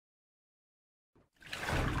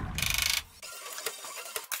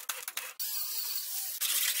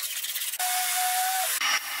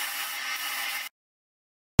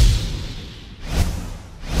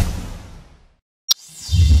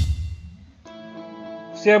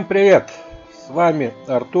Всем привет! С вами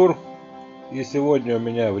Артур, и сегодня у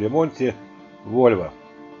меня в ремонте Volvo.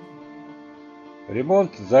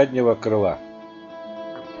 Ремонт заднего крыла.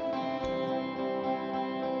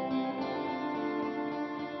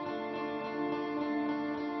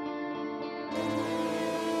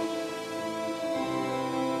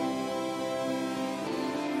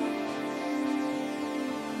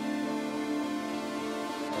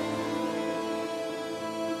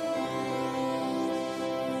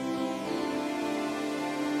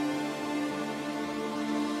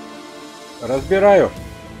 Разбираю.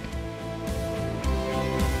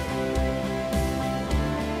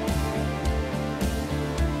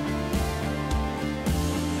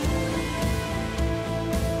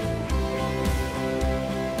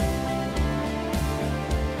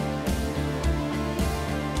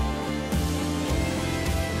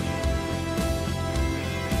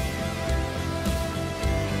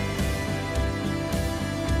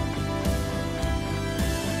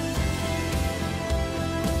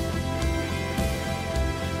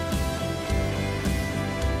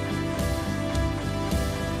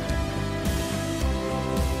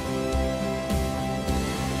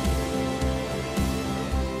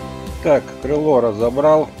 Так, крыло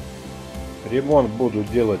разобрал. Ремонт буду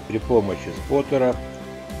делать при помощи споттера.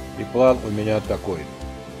 И план у меня такой.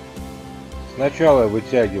 Сначала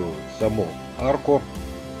вытягиваю саму арку,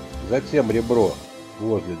 затем ребро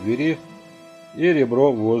возле двери и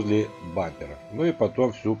ребро возле бампера. Ну и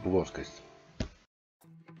потом всю плоскость.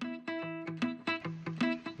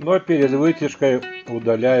 Но перед вытяжкой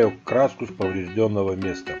удаляю краску с поврежденного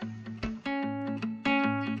места.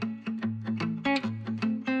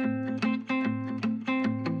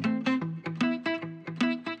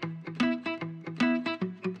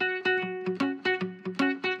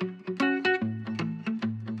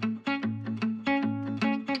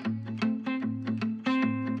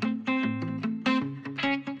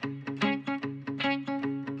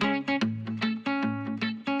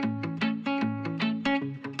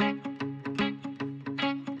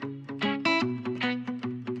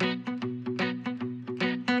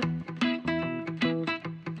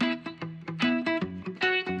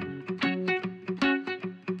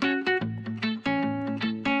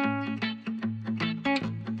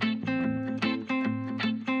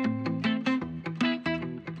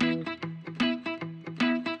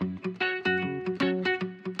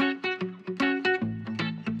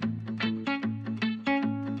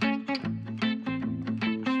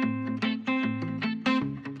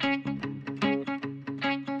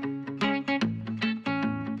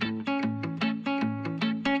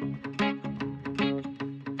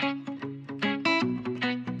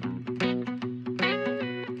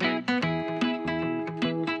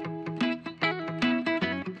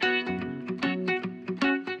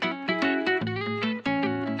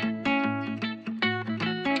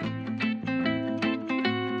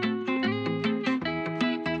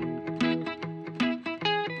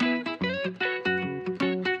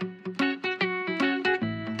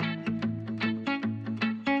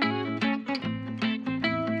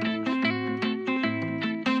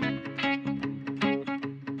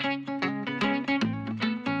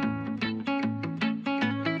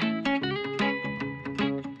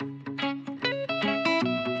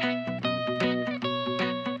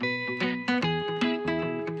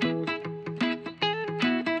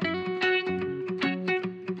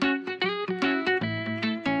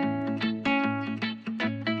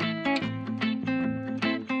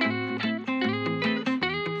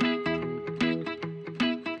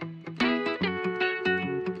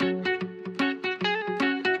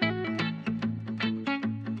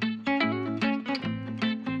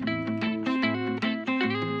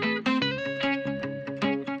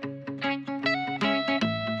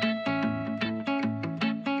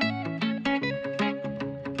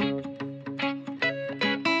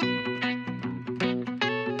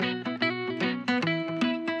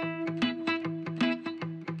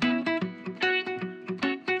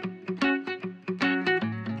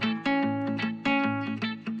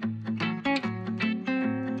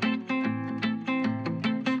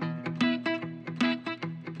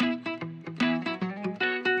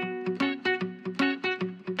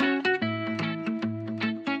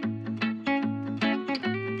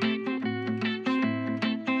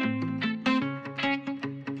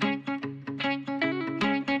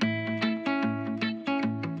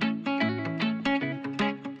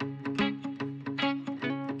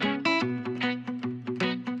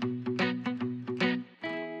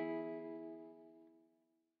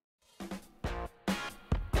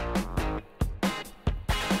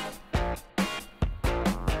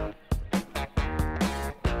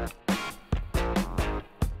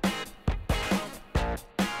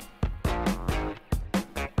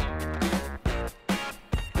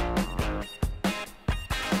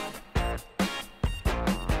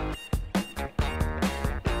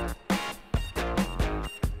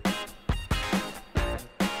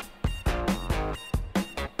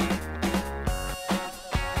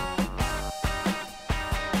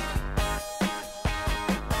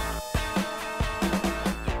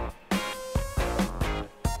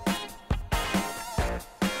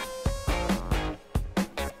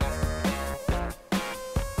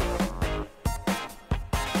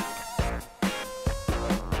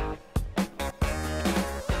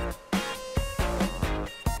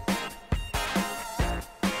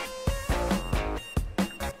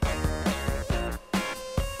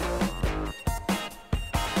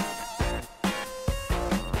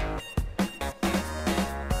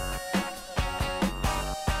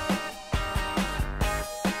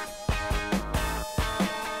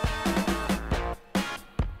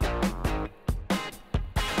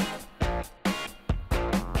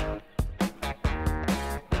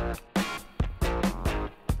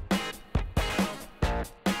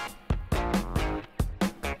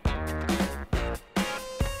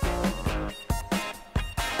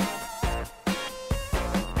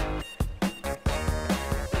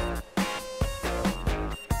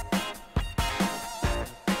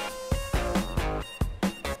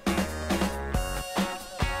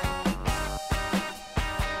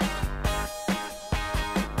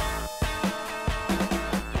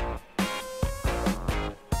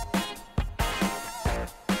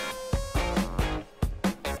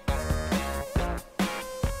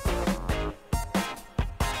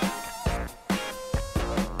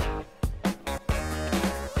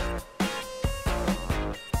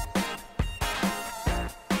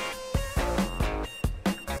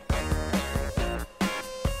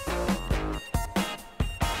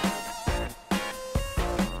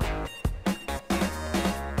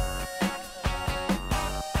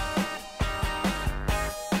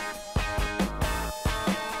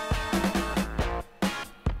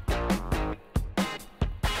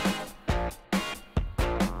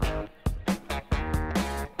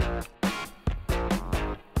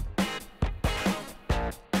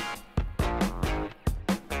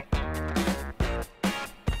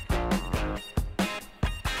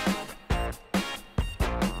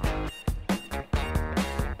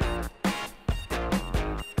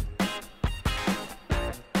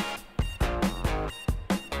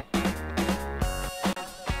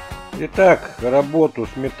 Итак, работу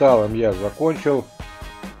с металлом я закончил.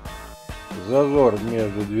 Зазор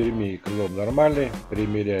между дверьми и крылом нормальный.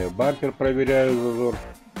 Примеряю бампер, проверяю зазор.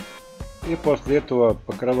 И после этого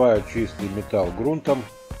покрываю чистый металл грунтом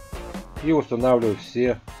и устанавливаю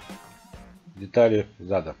все детали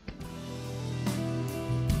зада.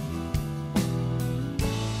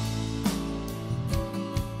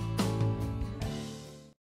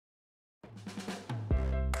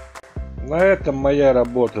 На этом моя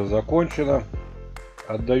работа закончена.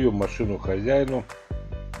 Отдаю машину хозяину.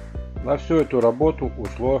 На всю эту работу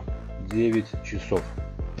ушло 9 часов.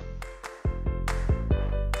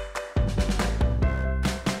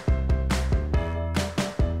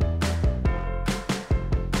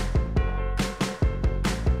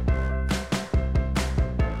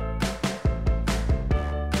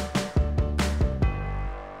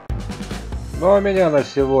 Ну а у меня на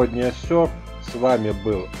сегодня все. С вами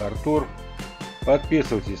был Артур.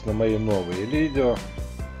 Подписывайтесь на мои новые видео.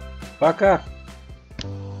 Пока!